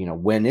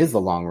 when is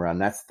the long run?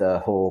 That's the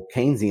whole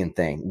Keynesian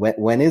thing.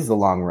 When is the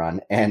long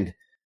run? And,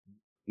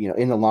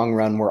 in the long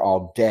run, we're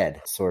all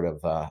dead sort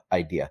of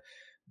idea.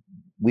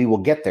 We will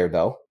get there,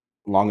 though,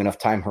 long enough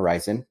time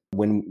horizon.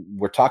 When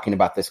we're talking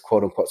about this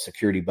quote unquote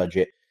security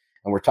budget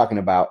and we're talking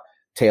about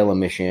tail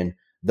emission,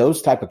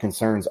 those type of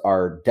concerns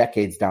are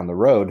decades down the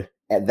road.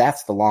 And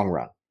that's the long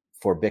run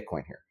for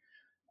Bitcoin here.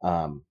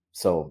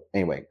 So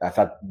anyway, I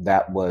thought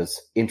that was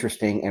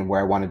interesting and where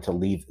I wanted to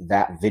leave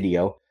that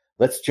video.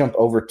 Let's jump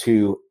over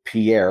to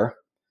Pierre.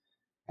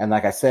 And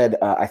like I said,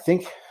 I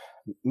think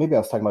maybe I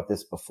was talking about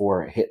this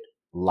before it hit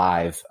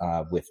live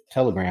with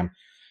Telegram,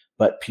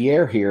 but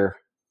Pierre here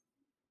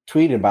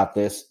tweeted about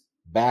this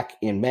back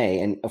in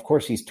May. And of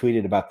course, he's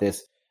tweeted about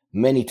this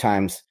many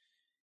times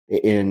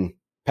in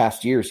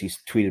past years. He's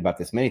tweeted about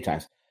this many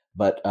times.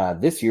 But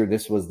this year,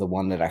 this was the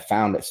one that I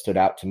found that stood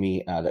out to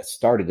me that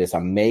started this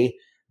on May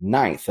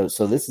 9th.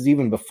 So this is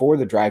even before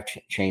the drive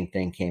chain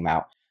thing came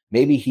out.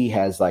 Maybe he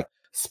has like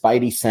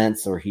spidey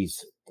sense, or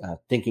he's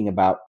thinking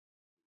about,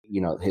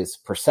 his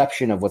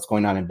perception of what's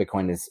going on in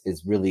Bitcoin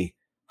is really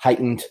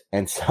heightened.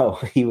 And so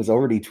he was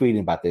already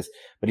tweeting about this.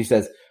 But he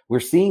says, we're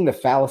seeing the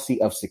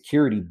fallacy of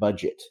security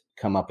budget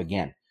come up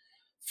again.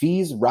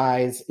 Fees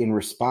rise in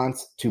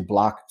response to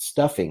block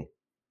stuffing,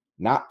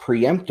 not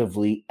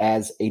preemptively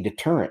as a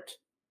deterrent.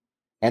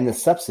 And the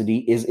subsidy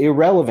is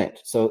irrelevant.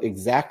 So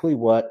exactly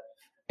what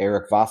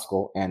Eric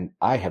Voskuil and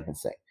I have been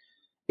saying.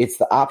 It's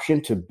the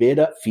option to bid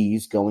up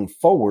fees going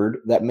forward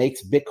that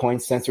makes Bitcoin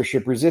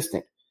censorship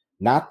resistant,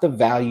 not the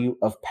value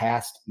of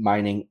past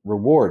mining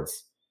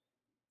rewards.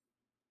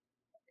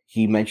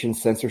 He mentioned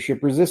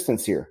censorship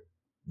resistance here.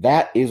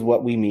 That is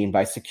what we mean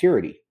by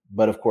security.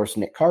 But of course,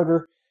 Nick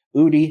Carter,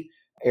 Udi,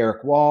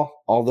 Eric Wall,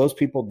 all those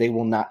people, they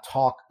will not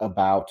talk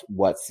about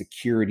what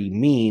security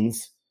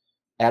means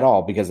at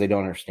all because they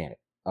don't understand it.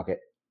 Okay,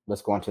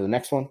 let's go on to the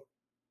next one.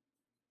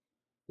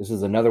 This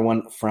is another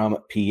one from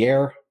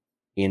Pierre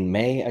in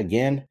May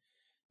again.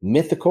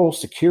 Mythical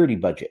security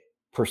budget.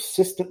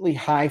 Persistently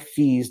high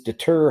fees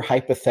deter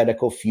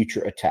hypothetical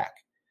future attack.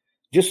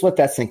 Just let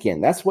that sink in.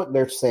 That's what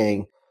they're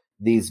saying,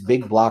 these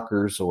big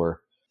blockers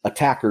or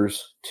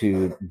attackers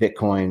to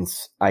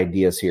Bitcoin's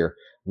ideas here.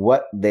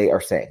 What they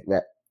are saying,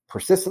 that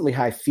persistently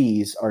high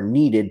fees are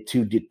needed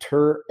to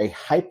deter a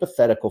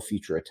hypothetical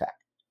future attack.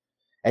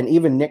 And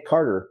even Nick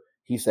Carter,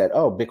 he said,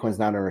 Bitcoin's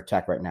not under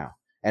attack right now.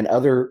 And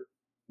other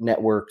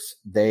networks,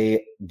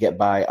 they get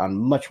by on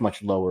much,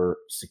 much lower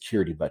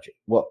security budget.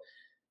 Well,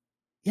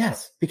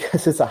 yes,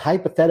 because it's a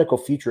hypothetical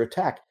future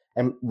attack.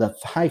 And the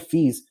high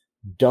fees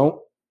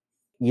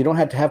you don't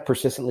have to have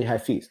persistently high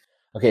fees.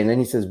 Okay, and then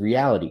he says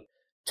reality.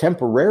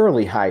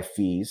 Temporarily high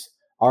fees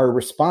are a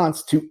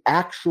response to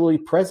actually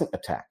present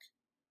attack.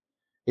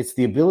 It's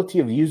the ability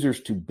of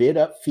users to bid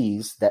up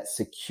fees that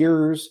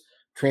secures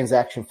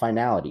transaction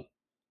finality,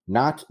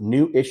 not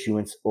new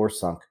issuance or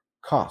sunk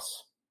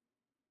costs.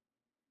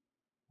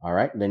 All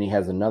right, then he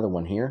has another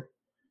one here.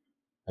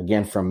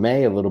 Again from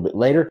May, a little bit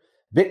later.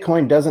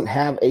 Bitcoin doesn't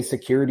have a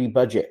security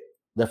budget.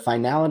 The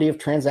finality of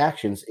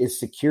transactions is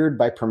secured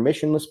by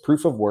permissionless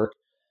proof of work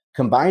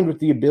combined with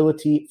the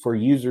ability for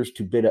users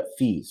to bid up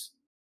fees.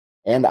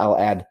 And I'll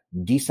add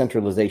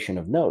decentralization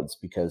of nodes,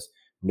 because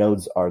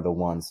nodes are the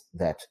ones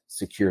that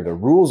secure the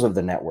rules of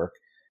the network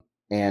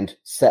and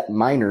set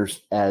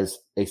miners as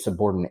a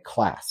subordinate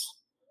class.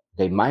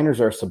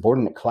 Miners are a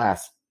subordinate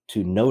class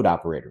to node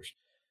operators.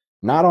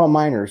 Not all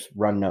miners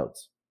run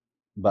nodes,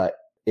 but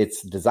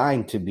it's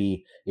designed to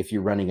be, if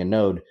you're running a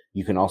node,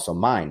 you can also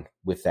mine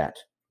with that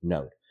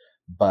node.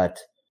 But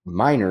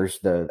miners,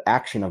 the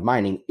action of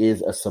mining,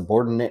 is a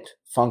subordinate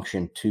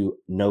function to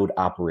node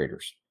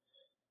operators.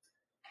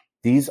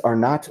 These are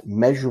not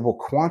measurable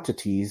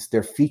quantities,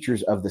 they're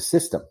features of the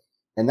system.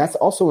 And that's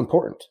also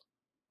important.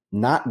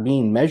 Not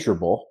being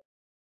measurable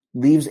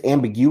leaves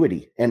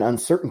ambiguity and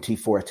uncertainty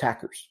for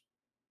attackers.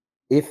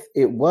 If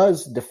it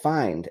was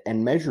defined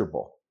and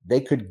measurable, they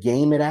could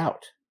game it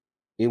out.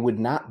 It would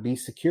not be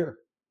secure.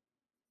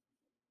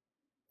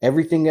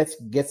 Everything that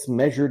gets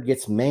measured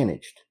gets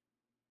managed.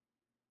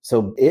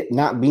 So it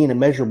not being a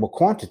measurable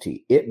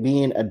quantity, it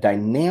being a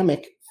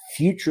dynamic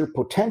future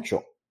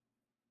potential,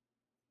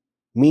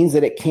 means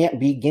that it can't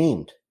be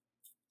gamed.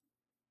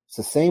 It's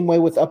the same way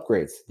with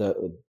upgrades.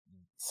 The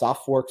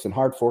soft forks and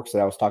hard forks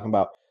that I was talking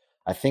about,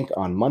 I think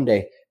on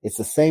Monday, it's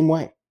the same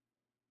way.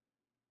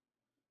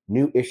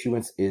 New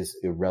issuance is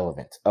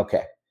irrelevant.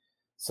 Okay,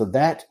 so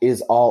that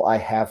is all I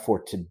have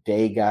for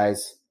today,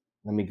 guys.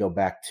 Let me go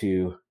back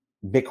to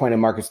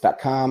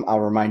bitcoinandmarkets.com. I'll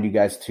remind you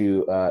guys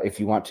to, if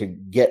you want to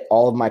get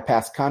all of my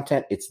past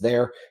content, it's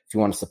there. If you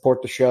want to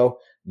support the show,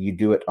 you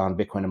do it on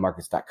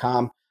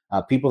bitcoinandmarkets.com.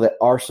 People that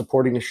are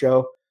supporting the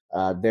show,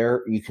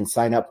 there you can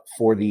sign up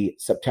for the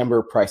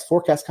September price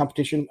forecast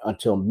competition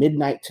until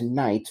midnight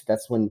tonight.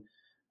 That's when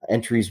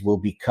entries will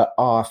be cut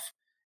off.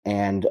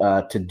 And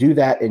to do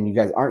that, and you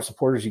guys aren't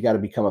supporters, you got to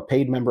become a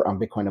paid member on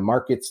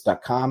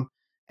bitcoinandmarkets.com,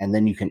 and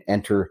then you can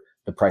enter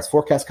the price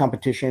forecast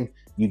competition.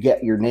 You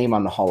get your name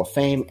on the Hall of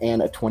Fame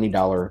and a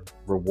 $20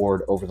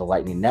 reward over the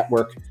Lightning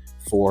Network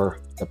for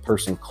the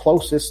person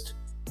closest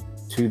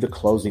to the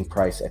closing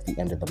price at the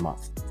end of the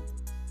month.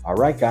 All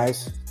right,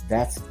 guys,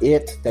 that's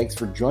it. Thanks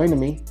for joining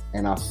me,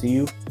 and I'll see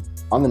you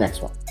on the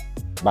next one.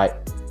 Bye.